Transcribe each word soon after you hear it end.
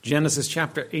Genesis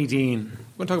chapter 18. We're going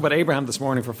to talk about Abraham this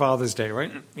morning for Father's Day,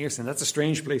 right? Yes, and that's a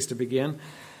strange place to begin.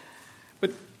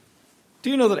 But do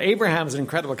you know that Abraham is an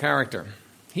incredible character?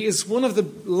 He is one of the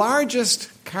largest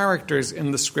characters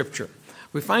in the Scripture.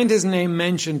 We find his name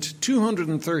mentioned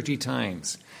 230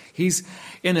 times. He's,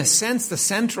 in a sense, the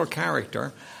central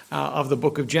character of the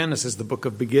book of Genesis, the book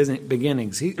of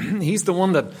beginnings. He's the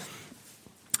one that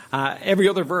every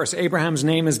other verse, Abraham's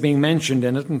name is being mentioned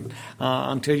in it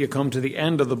until you come to the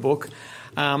end of the book.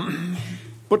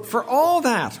 But for all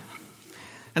that,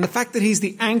 and the fact that he's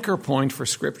the anchor point for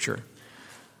Scripture,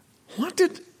 what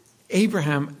did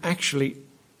Abraham actually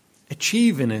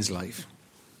achieve in his life?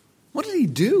 What did he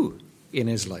do in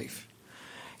his life?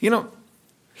 You know,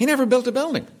 he never built a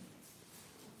building.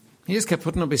 He just kept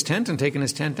putting up his tent and taking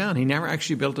his tent down. He never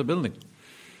actually built a building.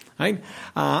 Right?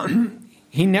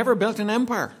 He never built an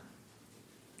empire.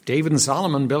 David and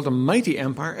Solomon built a mighty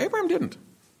empire. Abraham didn't.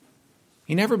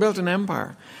 He never built an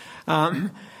empire.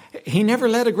 He never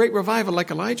led a great revival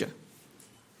like Elijah.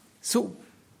 So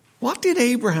what did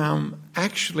Abraham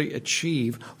actually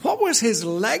achieve? What was his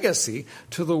legacy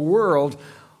to the world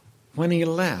when he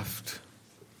left?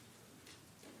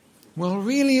 Well,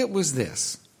 really it was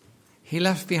this. He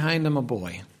left behind him a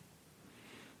boy.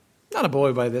 Not a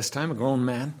boy by this time, a grown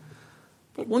man,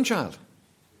 but one child.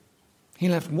 He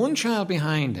left one child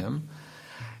behind him,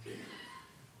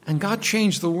 and God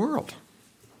changed the world.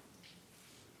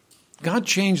 God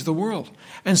changed the world.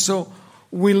 And so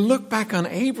we look back on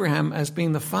Abraham as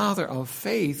being the father of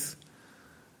faith,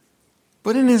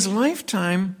 but in his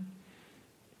lifetime,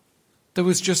 there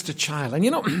was just a child. And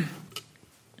you know,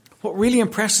 what really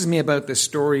impresses me about this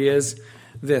story is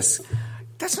this.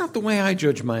 That's not the way I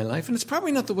judge my life, and it's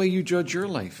probably not the way you judge your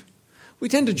life. We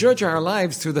tend to judge our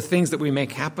lives through the things that we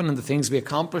make happen and the things we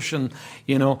accomplish and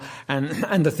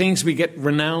the things we get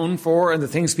renowned for and the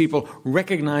things people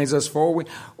recognize us for.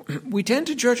 We tend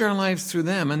to judge our lives through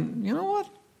them. And you know what?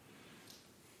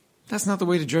 That's not the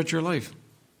way to judge your life.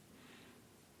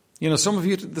 You know, some of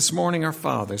you this morning are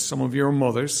fathers. Some of you are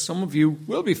mothers. Some of you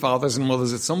will be fathers and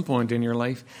mothers at some point in your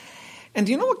life. And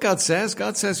do you know what God says?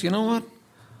 God says, you know what?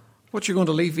 What you're going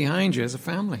to leave behind you is a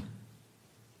family.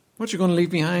 What you're going to leave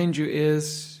behind you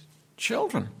is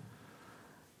children.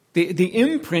 The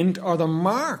imprint or the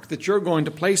mark that you're going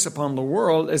to place upon the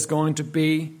world is going to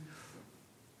be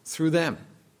through them.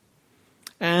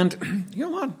 And you know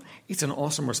what? It's an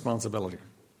awesome responsibility.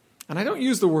 And I don't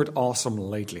use the word awesome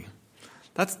lightly.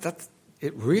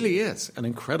 It really is an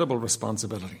incredible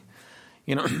responsibility.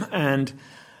 You know,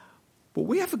 but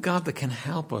we have a God that can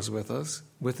help us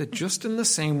with it just in the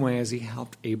same way as he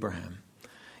helped Abraham.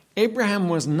 Abraham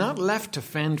was not left to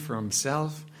fend for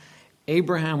himself.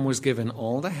 Abraham was given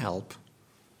all the help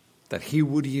that he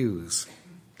would use.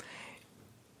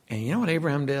 And you know what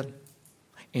Abraham did?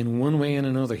 In one way and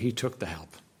another, he took the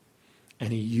help.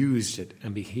 And he used it,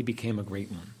 and he became a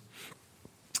great one.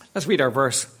 Let's read our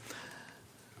verse.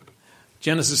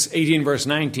 Genesis 18, verse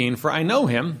 19. For I know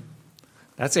him,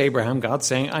 that's Abraham, God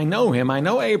saying, I know him, I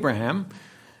know Abraham,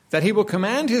 that he will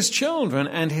command his children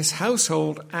and his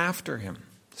household after him.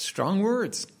 Strong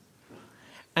words.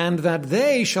 And that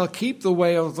they shall keep the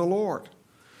way of the Lord.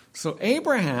 So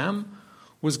Abraham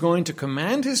was going to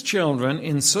command his children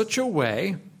in such a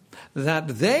way that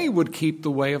they would keep the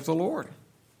way of the Lord.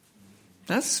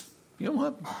 That's, you know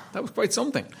what, that was quite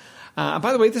something.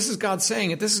 By the way, this is God saying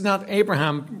it. This is not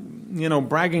Abraham,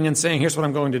 bragging and saying, here's what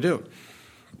I'm going to do.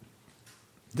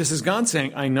 This is God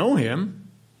saying, I know him.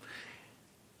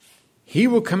 He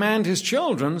will command his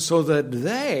children so that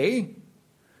they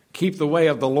keep the way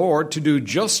of the Lord to do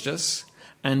justice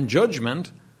and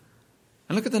judgment.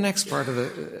 And look at the next part of the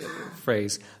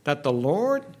phrase. That the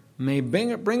Lord may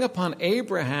bring upon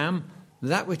Abraham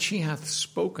that which he hath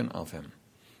spoken of him.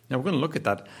 Now we're going to look at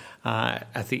that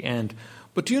at the end.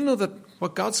 But do you know that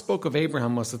what God spoke of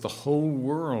Abraham was that the whole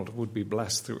world would be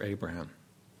blessed through Abraham?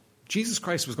 Jesus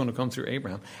Christ was going to come through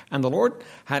Abraham. And the Lord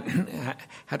had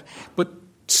but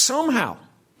somehow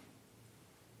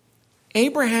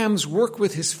Abraham's work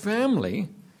with his family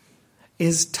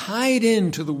is tied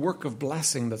into the work of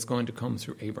blessing that's going to come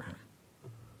through Abraham.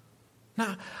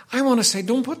 Now, I want to say,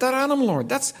 don't put that on him, Lord.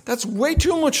 That's way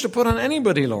too much to put on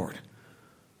anybody, Lord.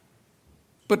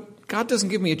 But God doesn't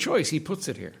give me a choice. He puts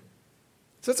it here.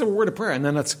 So that's a word of prayer. And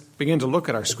then let's begin to look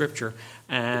at our scripture.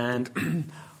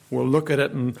 And we'll look at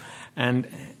it and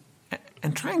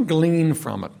try and glean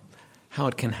from it how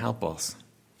it can help us.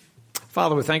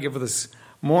 Father, we thank you for this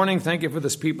morning. Thank you for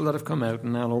this people that have come out.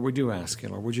 And now, Lord, we do ask you,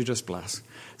 Lord, would you just bless?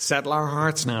 Settle our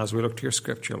hearts now as we look to your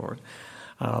scripture, Lord.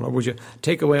 Lord, would you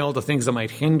take away all the things that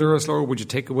might hinder us, Lord? Would you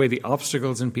take away the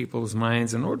obstacles in people's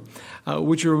minds? And Lord,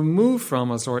 would you remove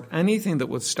from us, Lord, anything that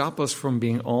would stop us from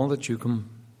being all that you can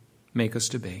make us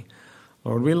to be?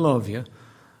 Lord, we love you.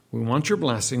 We want your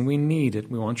blessing. We need it.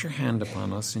 We want your hand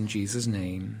upon us. In Jesus'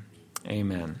 name,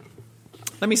 amen.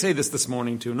 Let me say this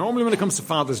morning, too. Normally when it comes to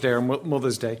Father's Day or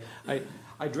Mother's Day,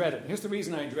 I dread it. Here's the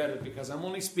reason I dread it, because I'm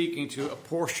only speaking to a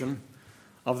portion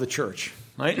of the church,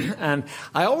 right? And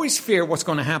I always fear what's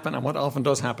going to happen, and what often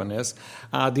does happen is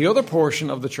the other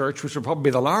portion of the church, which will probably be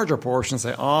the larger portion,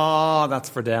 say, oh, that's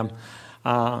for them.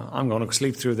 I'm going to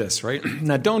sleep through this, right?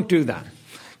 Now, don't do that,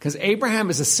 because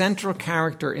Abraham is a central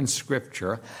character in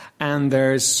Scripture, and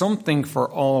there's something for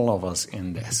all of us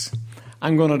in this.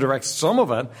 I'm going to direct some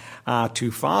of it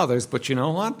to fathers, but you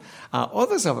know what?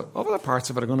 Other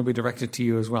parts of it are going to be directed to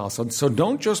you as well. So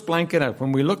don't just blank it out.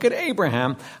 When we look at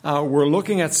Abraham, we're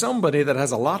looking at somebody that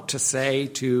has a lot to say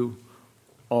to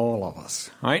all of us,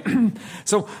 right?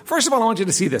 So first of all, I want you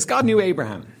to see this. God knew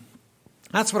Abraham.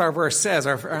 That's what our verse says.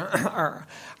 Our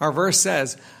verse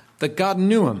says that God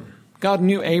knew him. God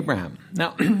knew Abraham.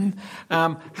 Now,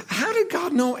 how did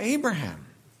God know Abraham?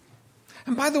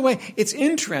 And by the way, it's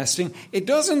interesting. It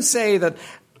doesn't say that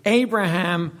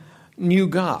Abraham knew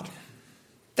God.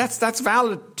 That's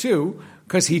valid too,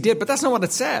 because he did, but that's not what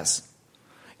it says.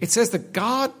 It says that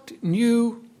God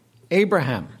knew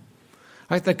Abraham.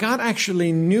 Right? That God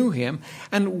actually knew him.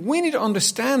 And we need to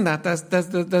understand that.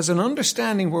 There's an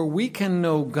understanding where we can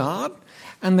know God,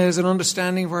 and there's an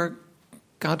understanding where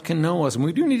God can know us. And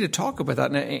we do need to talk about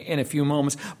that in a few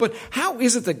moments. But how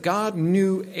is it that God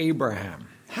knew Abraham?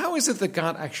 How is it that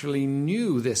God actually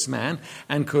knew this man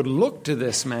and could look to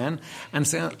this man and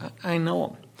say, I know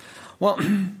him? Well,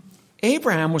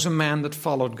 Abraham was a man that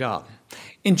followed God.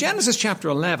 In Genesis chapter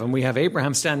 11, we have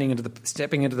Abraham stepping into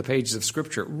the pages of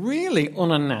Scripture, really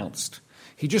unannounced.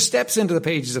 He just steps into the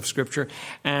pages of Scripture,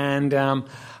 and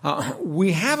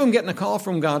we have him getting a call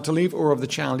from God to leave Ur of the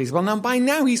Chaldees. Well, by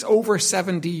now he's over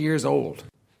 70 years old.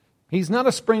 He's not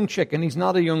a spring chicken. He's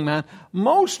not a young man.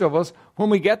 Most of us, when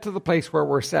we get to the place where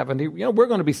we're 70, we're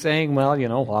going to be saying, well, you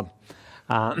know what?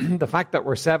 The fact that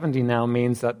we're 70 now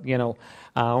means that,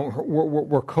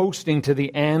 we're coasting to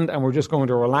the end and we're just going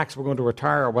to relax. We're going to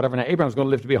retire or whatever. Now, Abraham's going to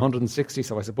live to be 160,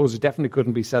 so I suppose it definitely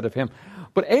couldn't be said of him.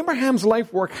 But Abraham's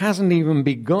life work hasn't even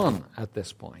begun at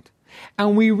this point.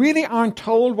 And we really aren't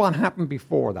told what happened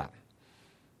before that.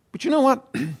 But you know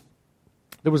what?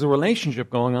 There was a relationship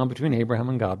going on between Abraham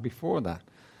and God before that.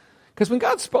 Because when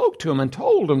God spoke to him and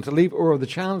told him to leave Ur of the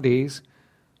Chaldees,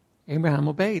 Abraham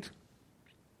obeyed.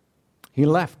 He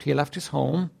left. He left his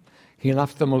home. He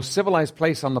left the most civilized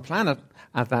place on the planet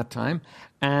at that time.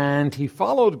 And he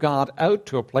followed God out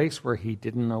to a place where he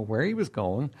didn't know where he was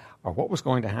going or what was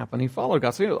going to happen. He followed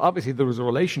God. So obviously there was a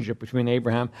relationship between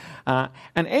Abraham.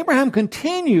 And Abraham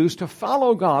continues to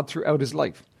follow God throughout his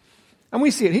life. And we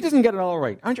see it. He doesn't get it all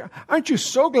right. Aren't you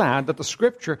so glad that the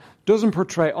Scripture doesn't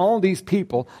portray all these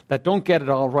people that don't get it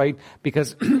all right?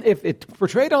 Because if it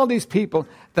portrayed all these people,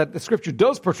 that the Scripture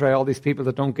does portray all these people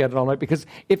that don't get it all right. Because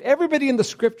if everybody in the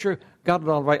Scripture got it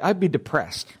all right, I'd be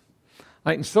depressed.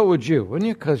 Right? And so would you, wouldn't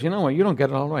you? Because you know what? You don't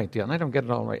get it all right, dear. And I don't get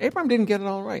it all right. Abraham didn't get it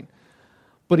all right.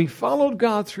 But he followed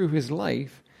God through his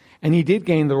life, and he did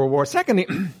gain the reward. Secondly,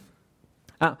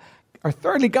 or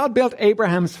thirdly, God built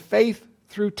Abraham's faith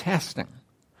through testing.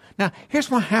 Now,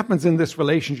 here's what happens in this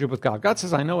relationship with God. God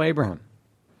says, I know Abraham.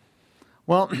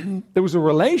 Well, there was a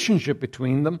relationship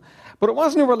between them, but it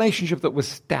wasn't a relationship that was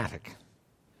static.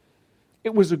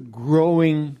 It was a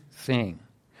growing thing.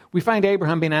 We find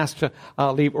Abraham being asked to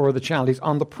leave Ur of the Chaldees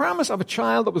on the promise of a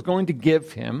child that was going to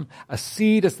give him a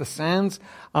seed as the sands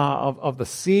of the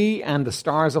sea and the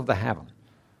stars of the heaven.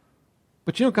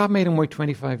 But God made him wait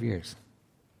 25 years.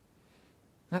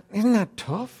 Now, isn't that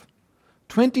tough?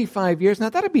 25 years. Now,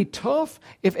 that'd be tough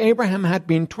if Abraham had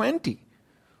been 20,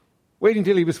 waiting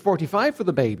till he was 45 for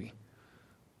the baby.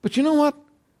 But you know what?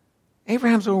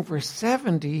 Abraham's over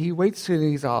 70. He waits till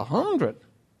he's 100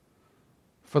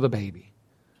 for the baby.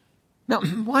 Now,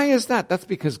 why is that? That's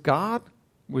because God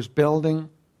was building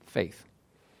faith.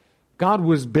 God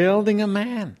was building a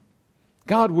man.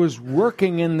 God was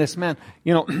working in this man.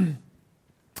 Then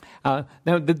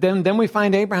we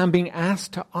find Abraham being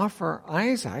asked to offer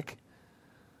Isaac.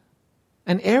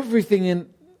 And everything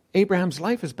in Abraham's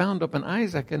life is bound up in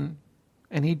Isaac,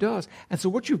 and he does. And so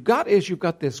what you've got is you've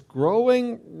got this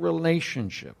growing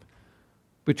relationship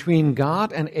between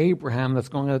God and Abraham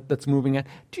that's moving at.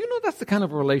 Do you know that's the kind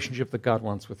of relationship that God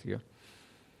wants with you?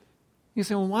 You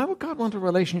say, well, why would God want a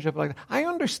relationship like that? I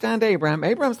understand Abraham.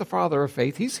 Abraham's the father of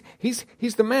faith.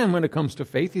 He's the man when it comes to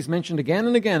faith. He's mentioned again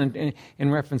and again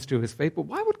in reference to his faith. But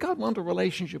why would God want a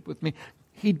relationship with me?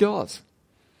 He does.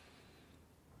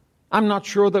 I'm not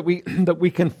sure that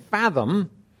we can fathom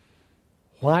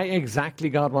why exactly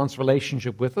God wants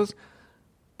relationship with us,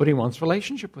 but he wants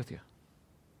relationship with you.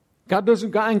 God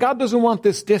doesn't want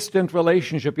this distant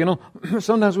relationship.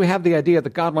 Sometimes we have the idea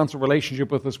that God wants a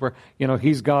relationship with us where,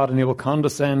 he's God and he will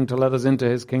condescend to let us into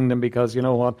his kingdom because, you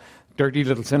know what, dirty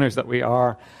little sinners that we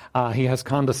are, he has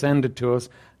condescended to us.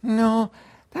 No,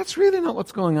 that's really not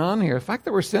what's going on here. The fact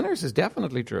that we're sinners is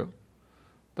definitely true.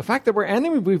 The fact that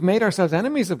we've made ourselves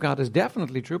enemies of God is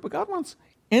definitely true, but God wants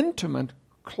intimate,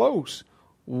 close,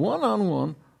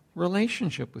 one-on-one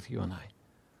relationship with you and I.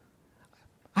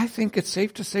 I think it's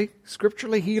safe to say,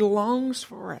 scripturally, he longs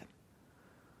for it.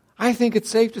 I think it's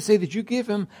safe to say that you give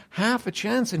him half a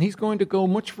chance and he's going to go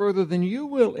much further than you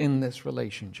will in this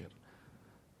relationship.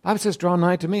 The Bible says, draw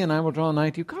nigh to me and I will draw nigh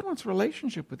to you. God wants a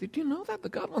relationship with you. Do you know that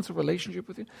God wants a relationship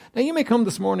with you? Now, you may come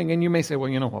this morning and you may say, well,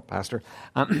 you know what, Pastor,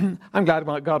 I'm glad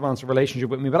God wants a relationship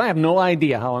with me, but I have no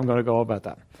idea how I'm going to go about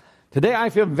that. Today I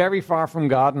feel very far from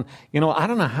God and, I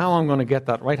don't know how I'm going to get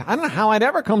that right. I don't know how I'd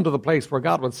ever come to the place where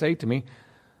God would say to me,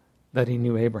 that he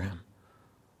knew Abraham,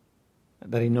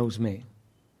 that he knows me.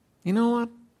 You know what?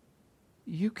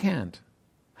 You can't.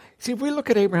 See, if we look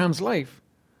at Abraham's life,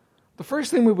 the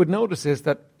first thing we would notice is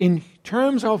that in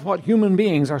terms of what human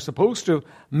beings are supposed to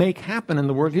make happen in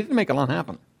the world, he didn't make a lot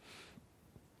happen.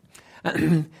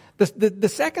 The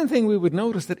second thing we would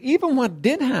notice that even what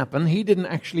did happen, he didn't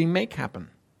actually make happen.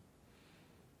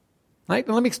 Right?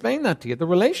 Now, let me explain that to you. The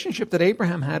relationship that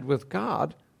Abraham had with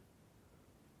God,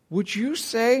 would you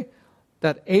say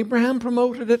that Abraham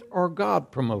promoted it or God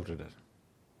promoted it?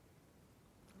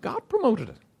 God promoted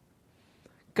it.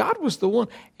 God was the one.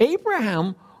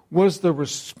 Abraham was the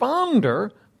responder.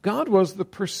 God was the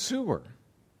pursuer.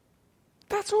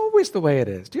 That's always the way it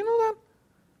is. Do you know that?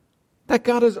 That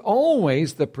God is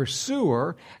always the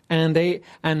pursuer and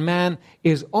man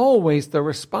is always the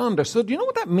responder. So do you know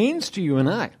what that means to you and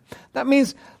I? That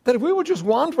means that if we would just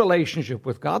want relationship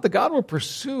with God, that God will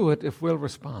pursue it if we'll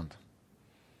respond.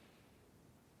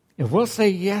 If we'll say,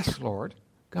 yes, Lord,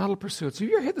 God will pursue it. So if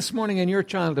you're here this morning and you're a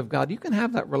child of God, you can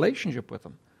have that relationship with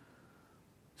him.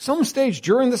 Some stage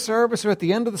during the service or at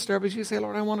the end of the service, you say,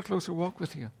 Lord, I want a closer walk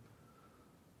with you.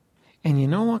 And you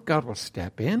know what? God will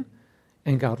step in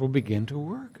and God will begin to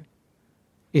work.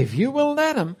 If you will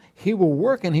let him, he will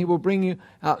work and he will bring you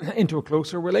into a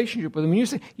closer relationship with him. And you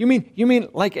say, you mean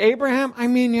like Abraham? I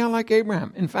mean, yeah, like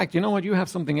Abraham. In fact, you know what? You have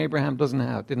something Abraham didn't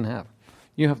have.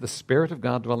 You have the Spirit of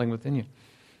God dwelling within you.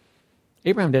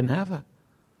 Abraham didn't have that.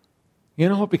 You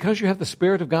know what? Because you have the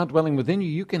Spirit of God dwelling within you,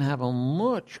 you can have a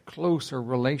much closer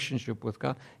relationship with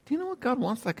God. Do you know what? God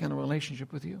wants that kind of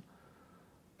relationship with you.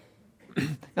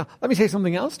 Now, let me say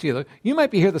something else to you, though. You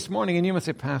might be here this morning and you might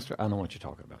say, Pastor, I don't know what you're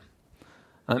talking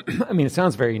about. I mean, it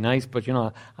sounds very nice, but,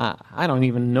 I don't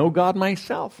even know God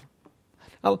myself.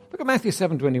 Now, look at Matthew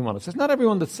 7:21. It says, not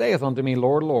everyone that saith unto me,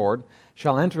 Lord, Lord,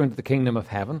 shall enter into the kingdom of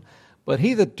heaven, but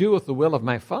he that doeth the will of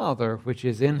my Father which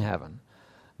is in heaven.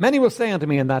 Many will say unto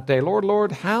me in that day, Lord,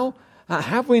 Lord, how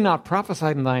have we not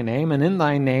prophesied in thy name, and in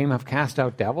thy name have cast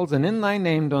out devils, and in thy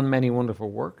name done many wonderful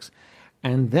works?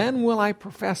 And then will I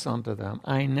profess unto them,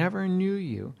 I never knew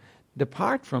you.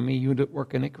 Depart from me, you that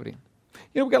work iniquity.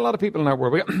 We've got a lot of people in our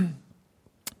world.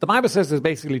 The Bible says there's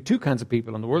basically two kinds of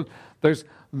people in the world. There's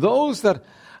those that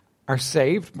are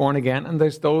saved, born again, and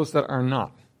there's those that are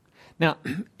not. Now,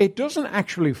 it doesn't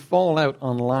actually fall out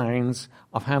on lines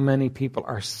of how many people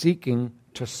are seeking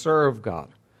to serve God.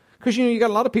 Because, you got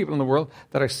a lot of people in the world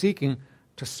that are seeking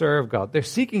to serve God. They're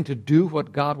seeking to do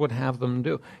what God would have them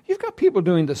do. You've got people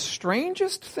doing the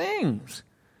strangest things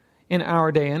in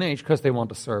our day and age because they want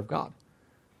to serve God.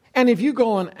 And if you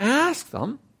go and ask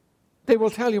them, they will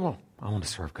tell you, well, I want to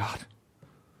serve God.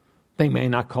 They may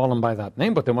not call him by that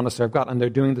name, but they want to serve God. And they're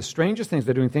doing the strangest things.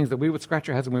 They're doing things that we would scratch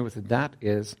our heads and we would say, that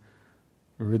is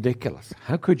ridiculous.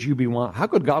 How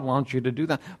could God want you to do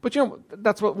that? But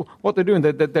that's what they're doing.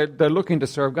 They're looking to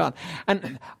serve God.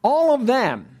 And all of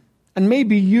them, and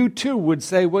maybe you too, would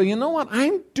say, well, you know what?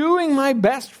 I'm doing my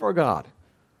best for God.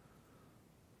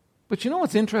 But you know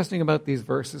what's interesting about these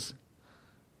verses?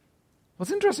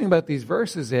 What's interesting about these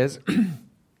verses is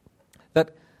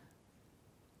that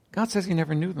God says he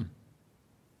never knew them.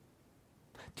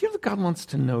 Do you know that God wants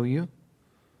to know you?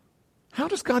 How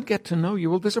does God get to know you?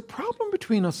 Well, there's a problem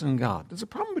between us and God. There's a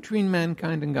problem between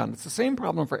mankind and God. It's the same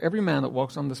problem for every man that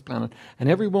walks on this planet and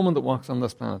every woman that walks on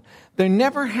this planet. There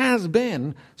never has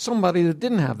been somebody that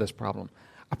didn't have this problem.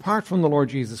 apart from the Lord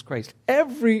Jesus Christ.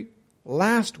 Every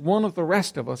last one of the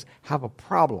rest of us have a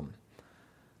problem.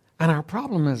 And our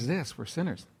problem is this: we're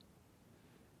sinners.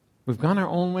 We've gone our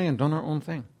own way and done our own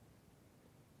thing.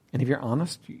 And if you're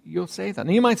honest, you'll say that.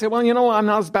 And you might say, well, I'm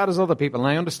not as bad as other people, and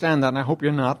I understand that, and I hope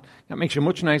you're not. That makes you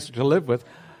much nicer to live with.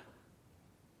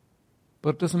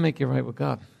 But it doesn't make you right with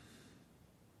God.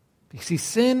 You see,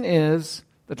 sin is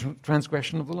the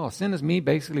transgression of the law. Sin is me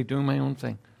basically doing my own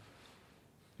thing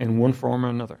in one form or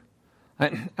another.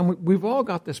 And we've all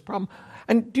got this problem.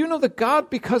 And do you know that God,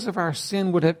 because of our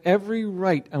sin, would have every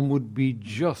right and would be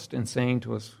just in saying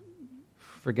to us,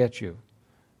 forget you.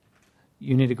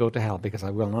 You need to go to hell because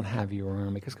I will not have you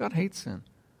around me, because God hates sin.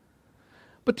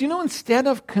 But do you know, instead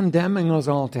of condemning us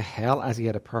all to hell, as he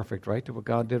had a perfect right to, what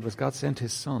God did was God sent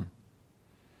his Son.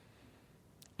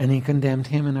 And he condemned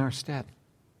him in our stead.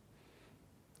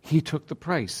 He took the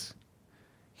price.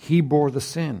 He bore the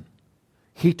sin.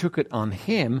 He took it on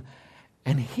him,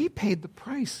 and he paid the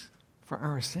price for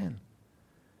our sin.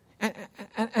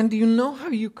 And do you know how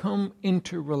you come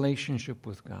into relationship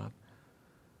with God?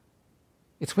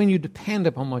 It's when you depend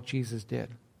upon what Jesus did.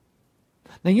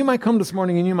 Now, you might come this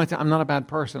morning and you might say, I'm not a bad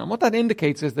person. And what that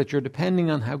indicates is that you're depending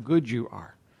on how good you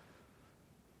are.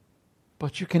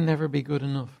 But you can never be good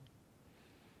enough.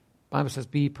 The Bible says,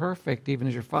 be perfect, even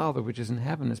as your Father, which is in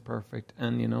heaven, is perfect.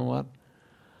 And you know what?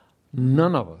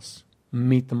 None of us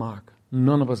meet the mark.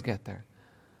 None of us get there.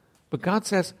 But God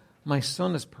says, my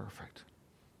Son is perfect.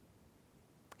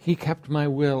 He kept my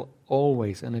will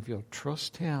always. And if you'll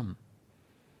trust him,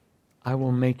 I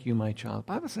will make you my child.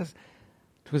 The Bible says,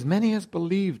 to as many as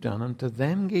believed on him, to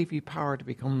them gave he power to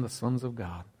become the sons of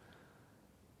God.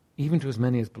 Even to as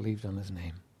many as believed on his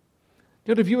name.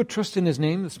 Dude, if you would trust in his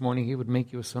name this morning, he would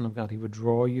make you a son of God. He would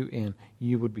draw you in.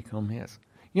 You would become his.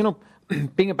 You know,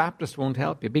 being a Baptist won't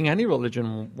help you. Being any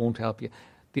religion won't help you.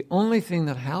 The only thing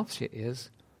that helps you is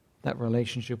that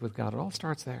relationship with God. It all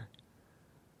starts there.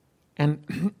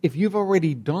 And if you've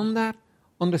already done that,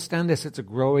 understand this, it's a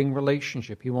growing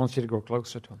relationship. He wants you to grow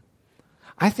closer to him.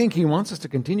 I think he wants us to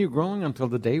continue growing until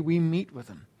the day we meet with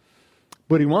him.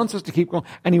 But he wants us to keep growing.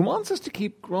 And he wants us to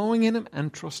keep growing in him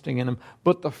and trusting in him.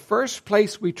 But the first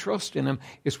place we trust in him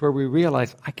is where we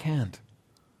realize, I can't.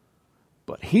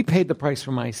 But he paid the price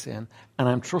for my sin, and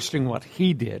I'm trusting what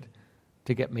he did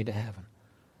to get me to heaven.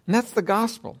 And that's the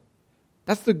gospel.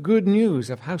 That's the good news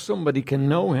of how somebody can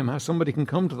know him, how somebody can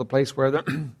come to the place where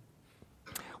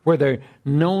they're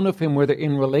known of him, where they're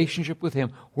in relationship with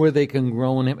him, where they can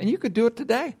grow in him. And you could do it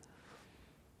today.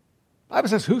 The Bible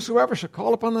says, whosoever shall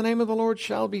call upon the name of the Lord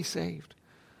shall be saved.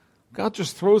 God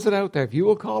just throws it out there. If you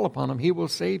will call upon him, he will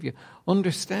save you.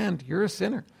 Understand, you're a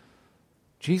sinner.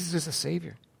 Jesus is a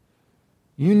Savior.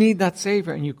 You need that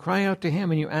Savior, and you cry out to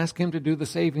him, and you ask him to do the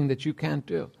saving that you can't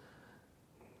do.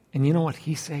 And you know what?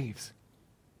 He saves.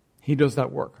 He does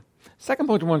that work. Second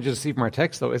point I wanted you to see from our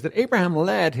text, though, is that Abraham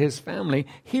led his family.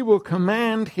 He will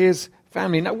command his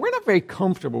family. Now, we're not very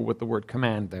comfortable with the word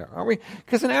command there, are we?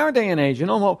 Because in our day and age,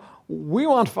 we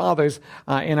want fathers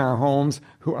in our homes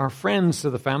who are friends to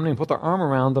the family and put their arm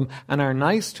around them and are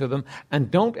nice to them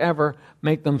and don't ever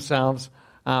make themselves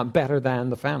better than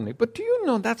the family. But do you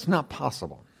know that's not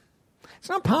possible? It's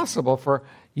not possible for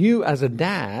you as a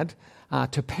dad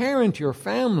to parent your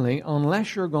family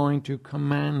unless you're going to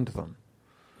command them.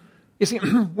 You see,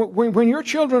 when your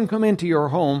children come into your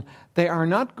home, they are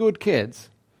not good kids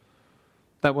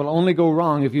that will only go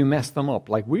wrong if you mess them up,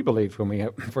 like we believed when we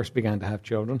first began to have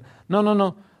children.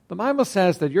 No. The Bible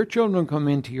says that your children come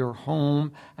into your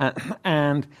home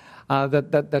and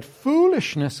that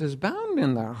foolishness is bound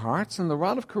in their hearts, and the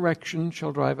rod of correction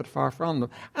shall drive it far from them.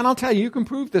 And I'll tell you, you can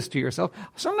prove this to yourself.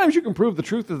 Sometimes you can prove the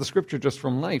truth of the Scripture just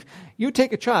from life. You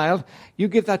take a child, you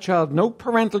give that child no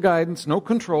parental guidance, no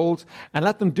controls, and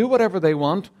let them do whatever they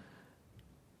want,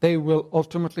 they will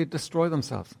ultimately destroy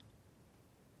themselves.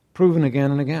 Proven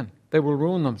again and again. They will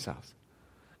ruin themselves.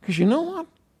 Because you know what?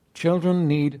 Children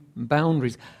need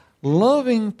boundaries.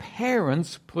 Loving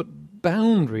parents put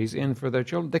boundaries in for their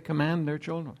children. They command their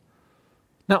children.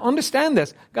 Now understand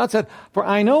this. God said, for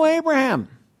I know Abraham,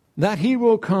 that he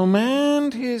will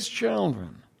command his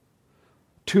children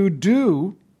to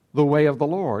do the way of the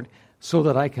Lord so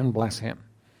that I can bless him.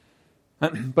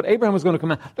 But Abraham was going to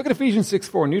command. Look at Ephesians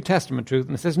 6:4, New Testament truth,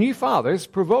 and it says, "Ye fathers,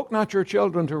 provoke not your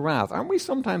children to wrath." Aren't we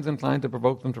sometimes inclined to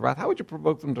provoke them to wrath? How would you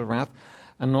provoke them to wrath?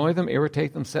 Annoy them,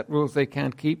 irritate them, set rules they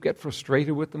can't keep, get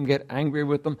frustrated with them, get angry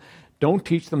with them. Don't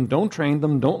teach them, don't train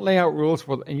them, don't lay out rules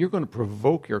for them, and you're going to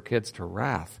provoke your kids to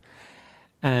wrath.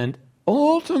 And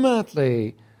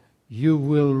ultimately, you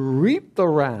will reap the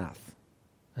wrath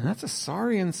And that's a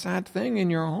sorry and sad thing in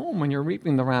your home when you're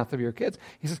reaping the wrath of your kids.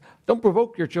 He says, don't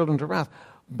provoke your children to wrath,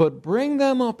 but bring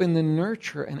them up in the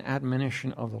nurture and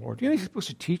admonition of the Lord. You know, you're supposed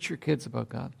to teach your kids about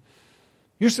God.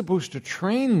 You're supposed to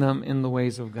train them in the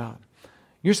ways of God.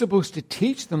 You're supposed to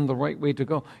teach them the right way to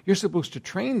go. You're supposed to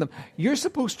train them. You're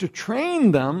supposed to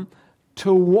train them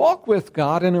to walk with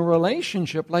God in a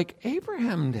relationship like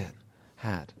Abraham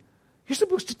had. You're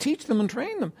supposed to teach them and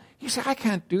train them. You say, I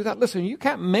can't do that. Listen, you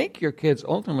can't make your kids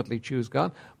ultimately choose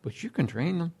God, but you can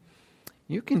train them.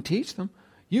 You can teach them.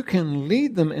 You can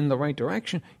lead them in the right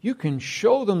direction. You can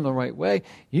show them the right way.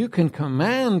 You can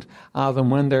command them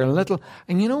when they're little.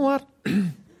 And you know what?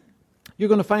 You're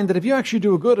going to find that if you actually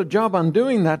do a good job on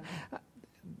doing that,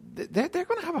 they're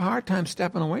going to have a hard time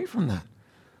stepping away from that.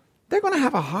 They're going to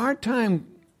have a hard time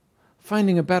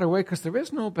finding a better way because there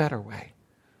is no better way.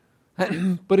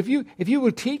 But if you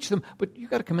will teach them, but you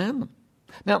got to command them.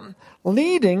 Now,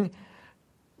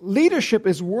 leadership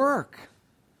is work.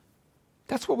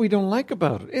 That's what we don't like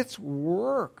about it. It's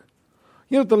work.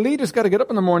 You know, the leader's got to get up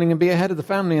in the morning and be ahead of the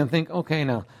family and think, okay,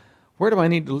 now, where do I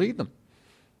need to lead them?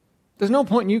 There's no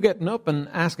point in you getting up and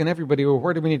asking everybody, well,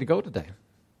 where do we need to go today?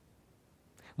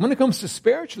 When it comes to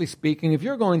spiritually speaking, if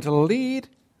you're going to lead,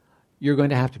 you're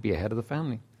going to have to be ahead of the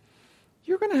family.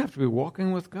 You're going to have to be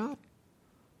walking with God.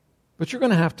 But you're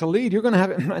going to have to lead. You're going to have,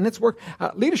 and it's work.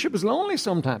 Leadership is lonely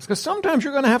sometimes, because sometimes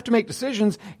you're going to have to make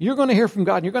decisions. You're going to hear from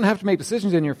God, and you're going to have to make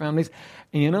decisions in your families.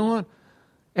 And you know what?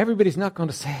 Everybody's not going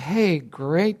to say, hey,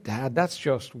 great, Dad, that's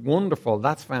just wonderful.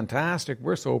 That's fantastic.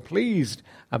 We're so pleased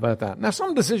about that. Now,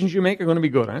 some decisions you make are going to be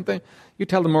good, aren't they? You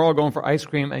tell them we're all going for ice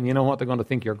cream, and you know what? They're going to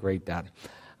think you're great, Dad.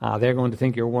 They're going to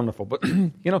think you're wonderful. But,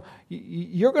 you know,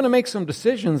 you're going to make some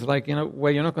decisions like, you know,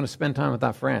 where you're not going to spend time with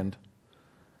that friend.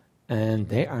 And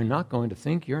they are not going to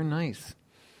think you're nice.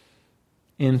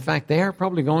 In fact, they are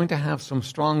probably going to have some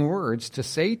strong words to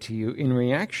say to you in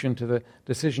reaction to the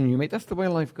decision you made. That's the way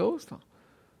life goes, though.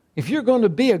 If you're going to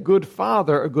be a good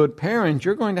father, a good parent,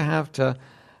 you're going to have to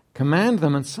command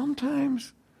them, and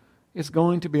sometimes it's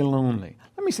going to be lonely.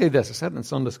 Let me say this. I said it in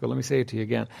Sunday school. Let me say it to you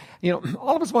again. You know,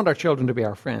 all of us want our children to be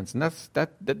our friends, and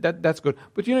that's good.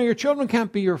 But, you know, your children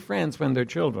can't be your friends when they're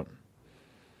children.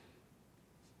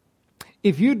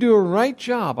 If you do a right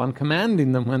job on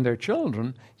commanding them when they're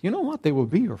children, you know what? They will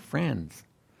be your friends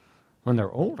when they're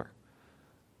older.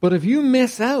 But if you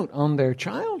miss out on their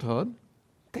childhood,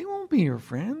 they won't be your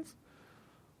friends.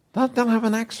 They'll have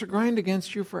an axe to grind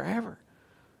against you forever.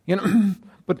 You know,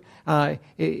 but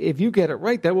if you get it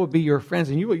right, that will be your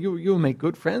friends, and you will make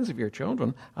good friends of your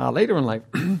children later in life.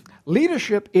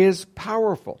 Leadership is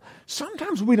powerful.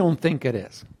 Sometimes we don't think it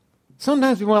is.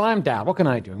 Sometimes, well, I'm Dad. What can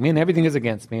I do? I mean, everything is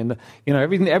against me, and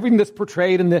everything that's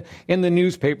portrayed in the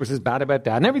newspapers is bad about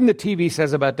Dad, and everything the TV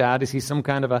says about Dad is he's some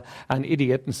kind of an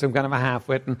idiot and some kind of a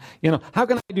half-wit, and you know, how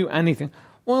can I do anything?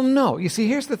 Well, no. You see,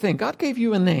 here's the thing: God gave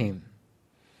you a name,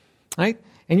 right?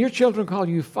 And your children call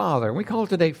you Father. And we call it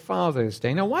today Father's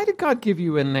Day. Now, why did God give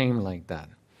you a name like that?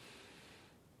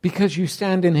 Because you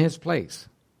stand in His place,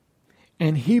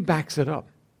 and He backs it up.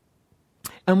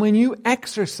 And when you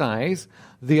exercise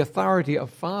the authority of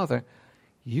Father,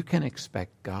 you can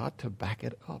expect God to back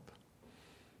it up.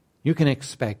 You can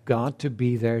expect God to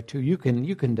be there too. You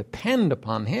can depend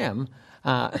upon Him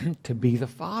to be the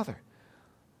Father.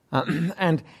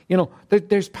 And, you know,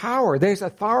 there's power, there's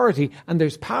authority, and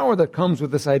there's power that comes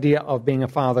with this idea of being a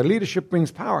father. Leadership brings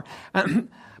power.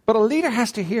 But a leader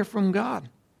has to hear from God.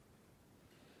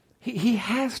 He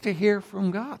has to hear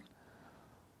from God.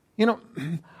 You know,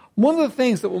 one of the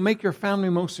things that will make your family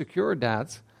most secure,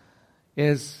 dads,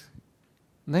 is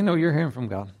they know you're hearing from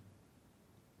God.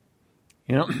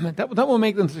 You know, that will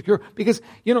make them secure because,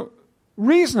 you know,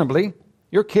 reasonably,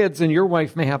 your kids and your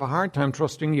wife may have a hard time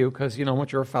trusting you because, you know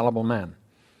what, you're a fallible man.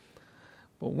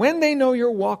 But when they know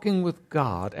you're walking with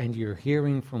God and you're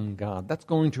hearing from God, that's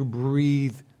going to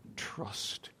breathe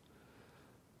trust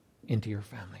into your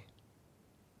family.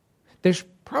 There's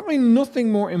probably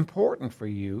nothing more important for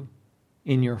you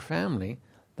in your family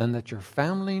than that your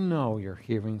family know you're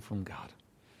hearing from God.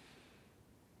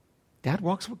 Dad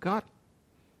walks with God.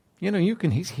 You know,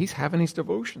 he's having his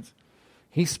devotions.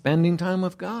 He's spending time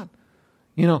with God.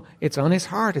 You know, it's on his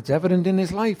heart. It's evident in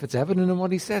his life. It's evident in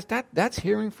what he says. That's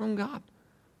hearing from God.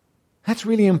 That's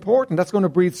really important. That's going to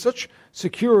breathe such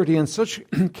security and such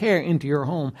care into your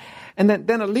home. And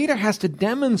then a leader has to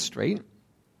demonstrate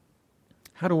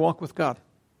how to walk with God.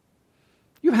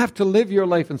 You have to live your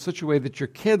life in such a way that your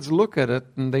kids look at it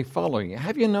and they follow you.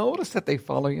 Have you noticed that they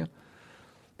follow you?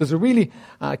 There's a really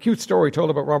cute story told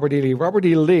about Robert E. Lee. Robert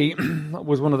E. Lee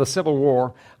was one of the Civil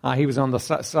War. He was on the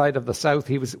side of the South.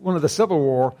 He was one of the Civil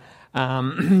War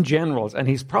generals, and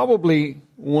he's probably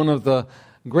one of the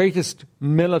greatest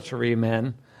military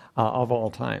men of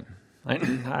all time. Right?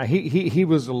 He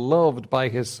was loved by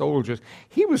his soldiers.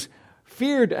 He was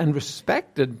feared and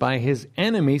respected by his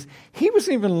enemies. He was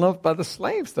even loved by the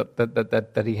slaves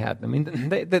that he had. I mean,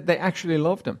 they actually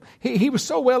loved him. He was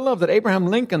so well loved that Abraham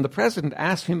Lincoln, the president,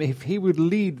 asked him if he would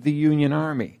lead the Union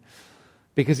Army,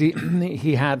 because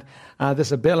he had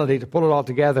this ability to pull it all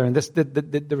together and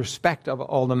the respect of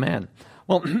all the men.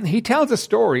 Well, he tells a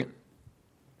story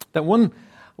that one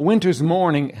winter's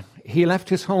morning, he left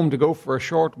his home to go for a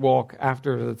short walk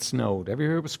after it had snowed. Every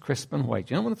year it was crisp and white.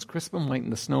 You know when it's crisp and white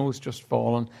and the snow's just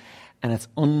fallen and it's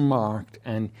unmarked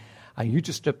and you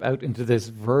just step out into this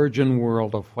virgin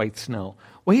world of white snow.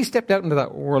 Well, he stepped out into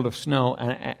that world of snow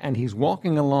and he's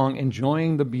walking along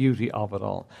enjoying the beauty of it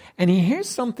all. And he hears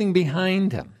something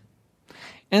behind him.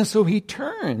 And so he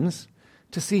turns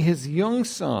to see his young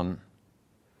son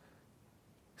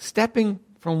stepping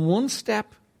from one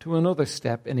step to another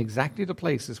step in exactly the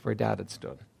places where Dad had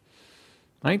stood.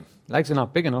 Right? Legs are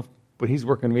not big enough, but he's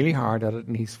working really hard at it,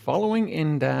 and he's following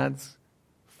in Dad's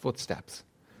footsteps.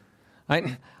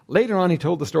 Right? Later on, he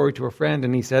told the story to a friend,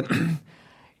 and he said,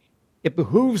 "It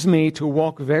behooves me to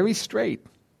walk very straight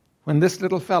when this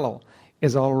little fellow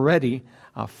is already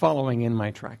following in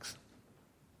my tracks."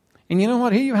 And you know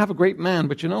what? Here you have a great man,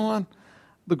 but you know what?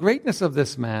 The greatness of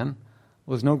this man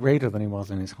was no greater than he was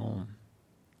in his home.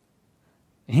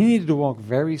 He needed to walk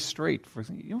very straight.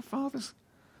 Fathers,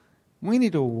 we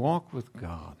need to walk with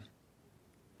God.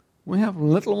 We have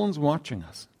little ones watching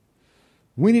us.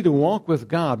 We need to walk with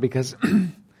God because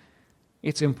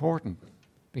it's important,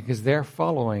 because they're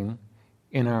following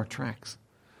in our tracks.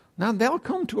 Now, they'll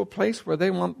come to a place where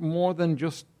they want more than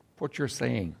just what you're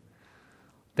saying.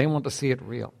 They want to see it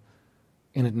real,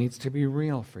 and it needs to be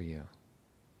real for you.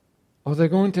 Or they're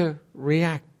going to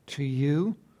react to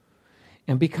you.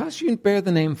 And because you bear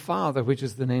the name Father, which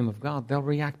is the name of God, they'll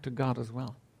react to God as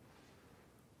well.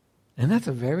 And that's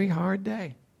a very hard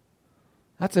day.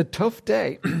 That's a tough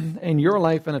day in your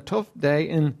life and a tough day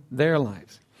in their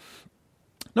lives.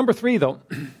 Number 3, though,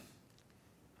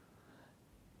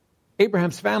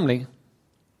 Abraham's family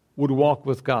would walk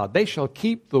with God. They shall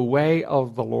keep the way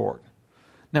of the Lord.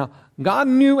 Now, God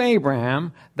knew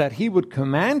Abraham that he would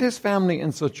command his family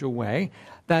in such a way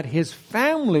that his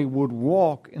family would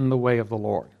walk in the way of the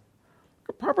Lord.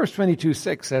 Proverbs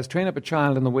 22:6 says, "Train up a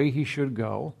child in the way he should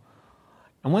go,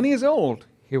 and when he is old,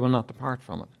 he will not depart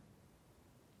from it."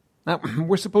 Now,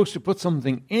 we're supposed to put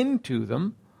something into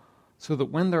them so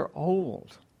that when they're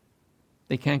old,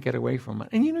 they can't get away from it.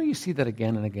 And you see that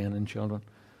again and again in children.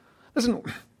 Listen,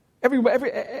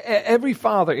 every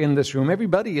father in this room,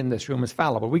 everybody in this room is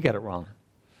fallible. We get it wrong.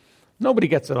 Nobody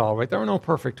gets it all right. There are no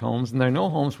perfect homes, and there are no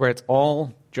homes where it's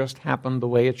all just happened the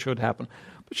way it should happen.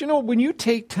 But when you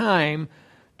take time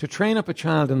to train up a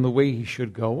child in the way he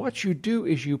should go, what you do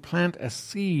is you plant a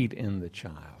seed in the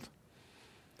child.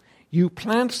 You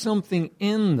plant something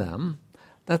in them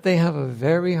that they have a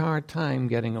very hard time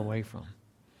getting away from.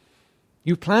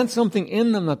 You plant something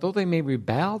in them that though they may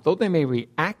rebel, though they may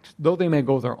react, though they may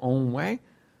go their own way,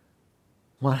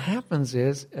 what happens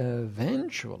is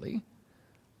eventually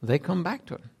they come back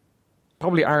to it.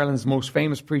 Probably Ireland's most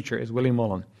famous preacher is Willie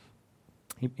Mullen.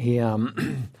 He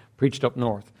preached up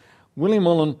north. Willie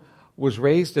Mullen was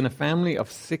raised in a family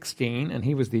of 16, and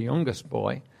he was the youngest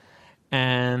boy.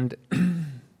 And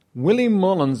Willie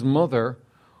Mullen's mother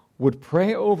would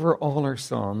pray over all her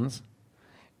sons,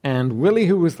 and Willie,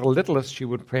 who was the littlest, she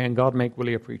would pray, and God make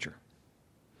Willie a preacher.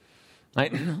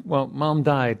 Right? Well, Mom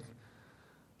died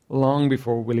long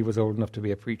before Willie was old enough to be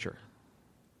a preacher.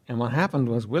 And what happened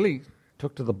was Willie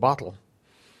took to the bottle,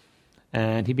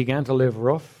 and he began to live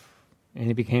rough, and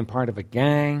he became part of a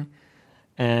gang,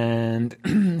 and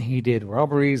he did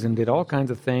robberies and did all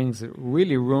kinds of things that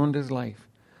really ruined his life.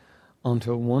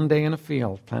 Until one day in a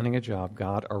field, planning a job,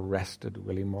 God arrested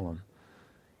Willie Mullen.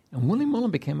 And Willie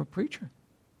Mullen became a preacher.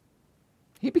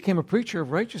 He became a preacher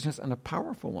of righteousness, and a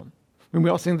powerful one. When we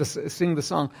all sing the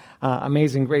song,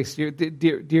 Amazing Grace,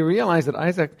 do you realize that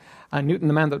Isaac Newton,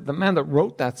 the man that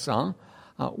wrote that song,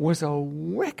 was a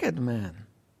wicked man.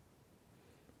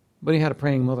 But he had a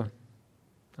praying mother.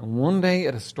 And one day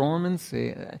in a storm at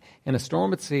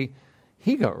sea,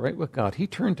 he got right with God. He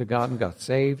turned to God and got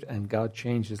saved, and God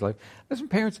changed his life. Listen,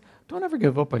 parents, don't ever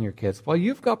give up on your kids. While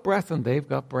you've got breath and they've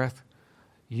got breath,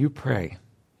 you pray.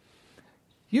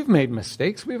 You've made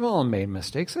mistakes. We've all made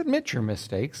mistakes. Admit your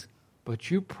mistakes, but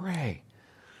you pray.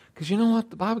 Because you know what?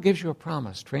 The Bible gives you a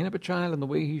promise. Train up a child in the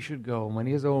way he should go, and when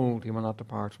he is old, he will not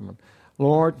depart from it.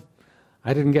 Lord,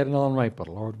 I didn't get it all right, but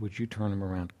Lord, would you turn him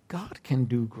around? God can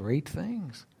do great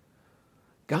things.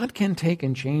 God can take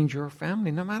and change your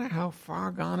family, no matter how far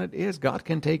gone it is. God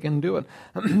can take and do it.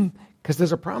 Because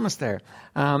there's a promise there.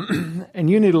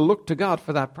 And you need to look to God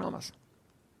for that promise.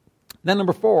 Then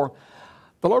number 4,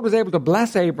 the Lord was able to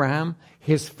bless Abraham,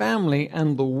 his family,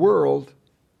 and the world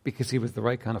because he was the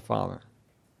right kind of father.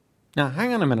 Now,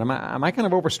 hang on a minute. Am I kind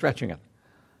of overstretching it?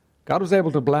 God was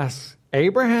able to bless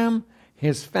Abraham,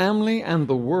 his family, and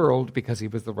the world because he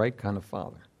was the right kind of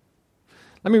father.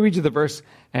 Let me read you the verse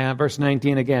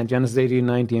 19 again, Genesis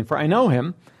 18:19. For I know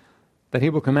him, that he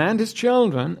will command his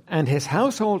children and his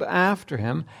household after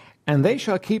him, and they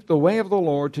shall keep the way of the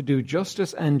Lord to do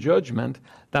justice and judgment,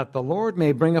 that the Lord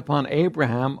may bring upon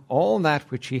Abraham all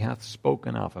that which he hath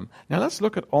spoken of him. Now let's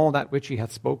look at all that which he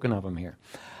hath spoken of him here.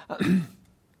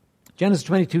 Genesis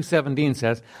 22:17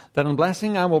 says, that in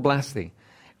blessing I will bless thee,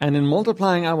 and in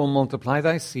multiplying I will multiply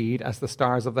thy seed as the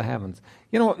stars of the heavens.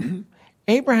 You know what?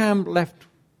 Abraham left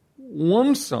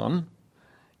one son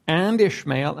and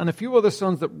Ishmael and a few other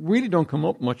sons that really don't come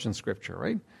up much in Scripture,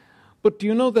 right? But do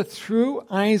you know that through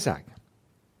Isaac,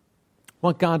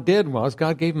 what God did was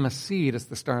God gave him a seed as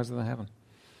the stars of the heaven.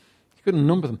 He couldn't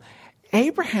number them.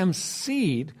 Abraham's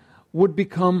seed would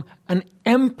become an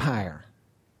empire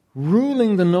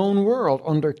ruling the known world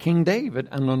under King David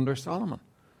and under Solomon.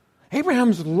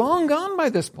 Abraham's long gone by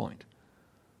this point.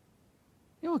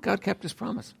 You know what? God kept his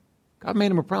promise. God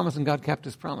made him a promise and God kept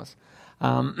his promise.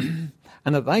 And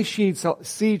that thy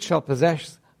seed shall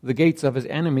possess the gates of his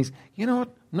enemies. You know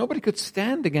what? Nobody could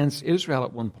stand against Israel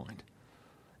at one point.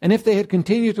 And if they had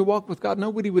continued to walk with God,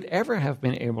 nobody would ever have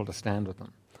been able to stand with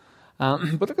them.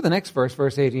 But look at the next verse,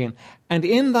 verse 18. And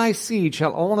in thy seed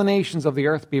shall all the nations of the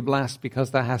earth be blessed, because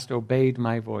thou hast obeyed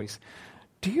my voice.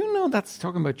 Do you know that's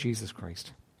talking about Jesus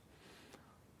Christ?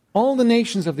 All the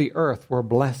nations of the earth were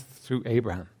blessed through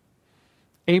Abraham.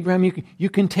 Abraham, you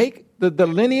can take the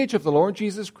lineage of the Lord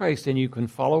Jesus Christ and you can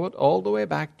follow it all the way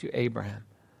back to Abraham.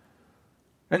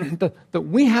 And that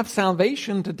we have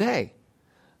salvation today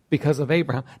because of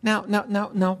Abraham. Now,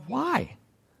 why?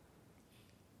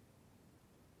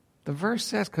 The verse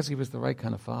says because he was the right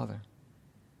kind of father.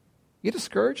 You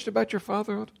discouraged about your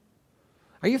fatherhood?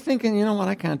 Are you thinking, you know what,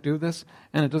 I can't do this,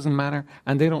 and it doesn't matter,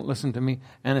 and they don't listen to me,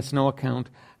 and it's no account,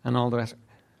 and all the rest?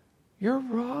 You're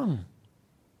wrong.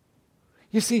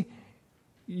 You see,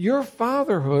 your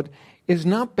fatherhood is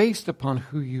not based upon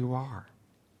who you are.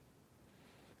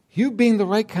 You being the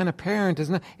right kind of parent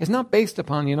is not based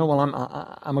upon, you know, well,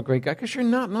 I'm a great guy, because you're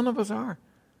not. None of us are.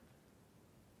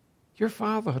 Your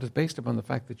fatherhood is based upon the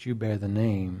fact that you bear the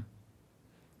name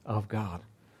of God.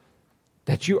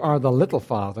 That you are the little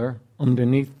father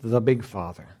underneath the big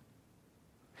father.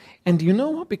 And do you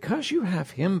know what? Because you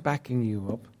have him backing you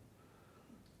up,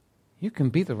 you can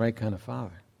be the right kind of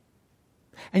father.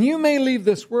 And you may leave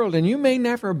this world and you may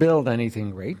never build anything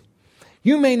great.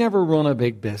 You may never run a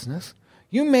big business.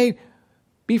 You may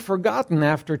be forgotten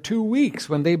after 2 weeks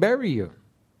when they bury you.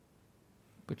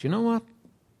 But you know what?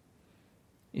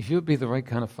 If you'll be the right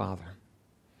kind of father,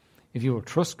 if you will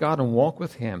trust God and walk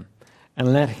with him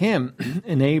and let him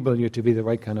enable you to be the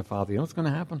right kind of father, you know what's going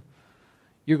to happen?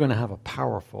 You're going to have a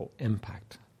powerful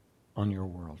impact on your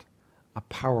world. A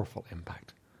powerful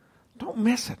impact. Don't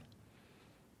miss it.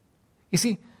 You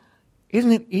see,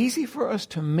 isn't it easy for us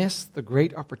to miss the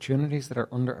great opportunities that are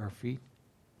under our feet?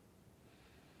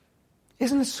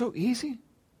 Isn't it so easy?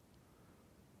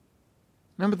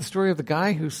 Remember the story of the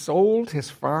guy who sold his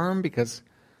farm because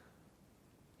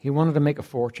he wanted to make a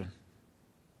fortune.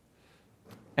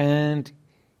 And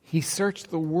he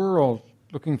searched the world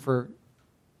looking for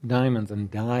diamonds and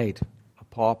died a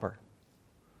pauper.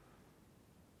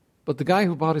 But the guy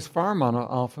who bought his farm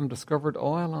off him discovered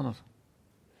oil on it.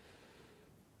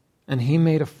 And he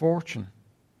made a fortune.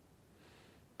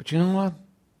 But you know what?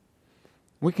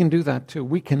 We can do that too.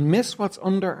 We can miss what's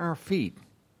under our feet.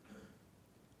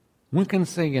 We can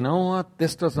say, you know what?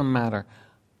 This doesn't matter.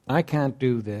 I can't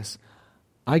do this.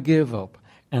 I give up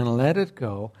and let it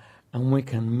go. And we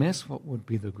can miss what would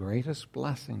be the greatest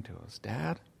blessing to us.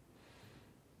 Dad,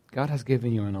 God has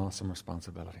given you an awesome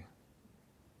responsibility.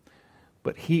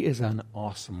 But he is an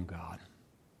awesome God.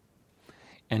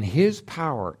 And his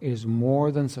power is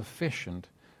more than sufficient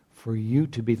for you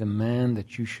to be the man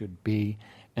that you should be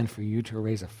and for you to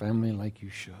raise a family like you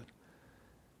should.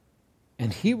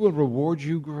 And he will reward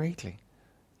you greatly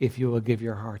if you will give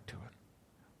your heart to it.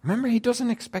 Remember, he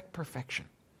doesn't expect perfection.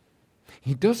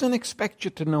 He doesn't expect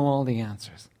you to know all the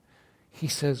answers. He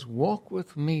says, walk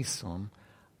with me, son.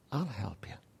 I'll help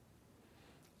you.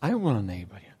 I will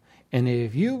enable you. And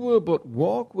if you will but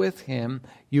walk with him,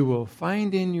 you will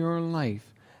find in your life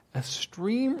a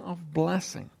stream of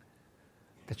blessing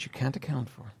that you can't account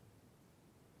for.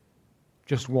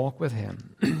 Just walk with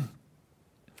him.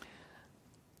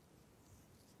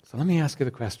 So let me ask you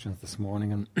the questions this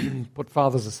morning and put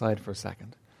fathers aside for a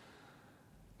second.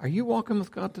 Are you walking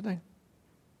with God today?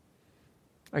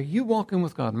 Are you walking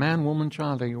with God? Man, woman,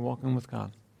 child, are you walking with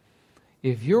God?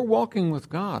 If you're walking with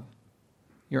God,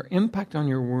 your impact on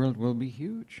your world will be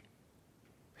huge.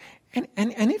 And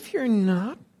if you're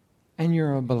not, and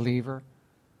you're a believer,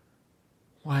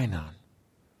 why not?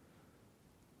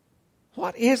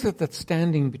 What is it that's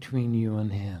standing between you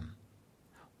and him?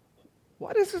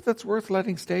 What is it that's worth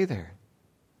letting stay there?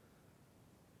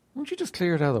 Won't you just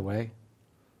clear it out of the way?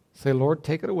 Say, Lord,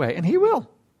 take it away. And he will.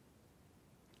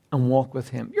 And walk with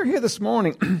him. You're here this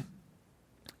morning.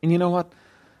 And you know what?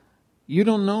 You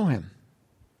don't know him.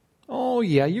 Oh,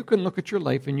 yeah, you can look at your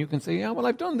life and you can say, yeah, well,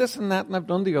 I've done this and that and I've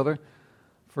done the other.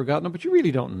 Forgotten him, but you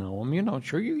really don't know him. You're not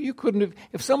sure. You couldn't have.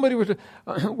 If somebody were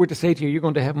to say to you, you're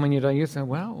going to heaven when you die, you say,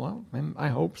 well, I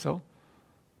hope so.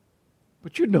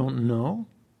 But you don't know.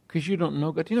 Because you don't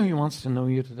know God. You know he wants to know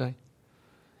you today.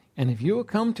 And if you will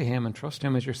come to him and trust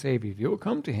him as your Savior, if you will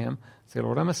come to him, say,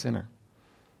 Lord, I'm a sinner.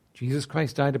 Jesus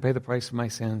Christ died to pay the price for my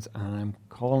sins, and I'm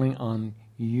calling on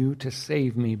you to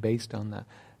save me based on that.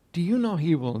 Do you know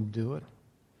he will do it?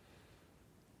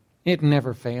 It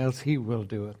never fails. He will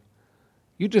do it.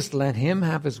 You just let him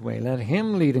have his way. Let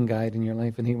him lead and guide in your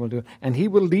life, and he will do it. And he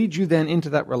will lead you then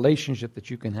into that relationship that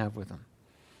you can have with him.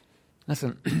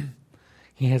 Listen,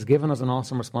 he has given us an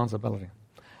awesome responsibility,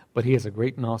 but he is a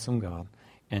great and awesome God,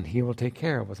 and he will take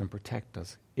care of us and protect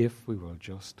us if we will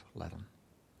just let him.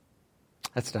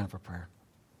 Let's stand for prayer.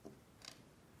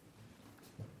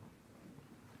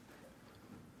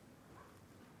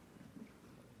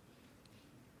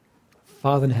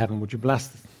 Father in heaven, would you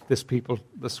bless this people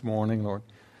this morning, Lord?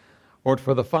 Lord,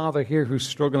 for the father here who's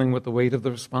struggling with the weight of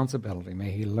the responsibility,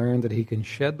 may he learn that he can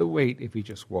shed the weight if he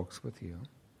just walks with you.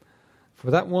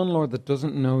 For that one, Lord, that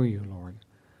doesn't know you, Lord,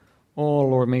 oh,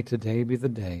 Lord, may today be the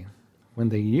day when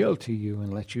they yield to you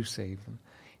and let you save them.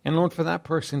 And, Lord, for that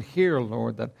person here,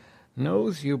 Lord, that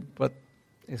knows you but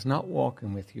is not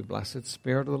walking with you, blessed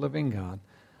Spirit of the living God,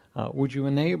 would you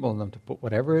enable them to put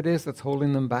whatever it is that's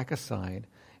holding them back aside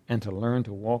and to learn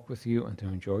to walk with you and to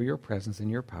enjoy your presence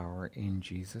and your power in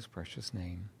Jesus' precious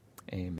name. Amen.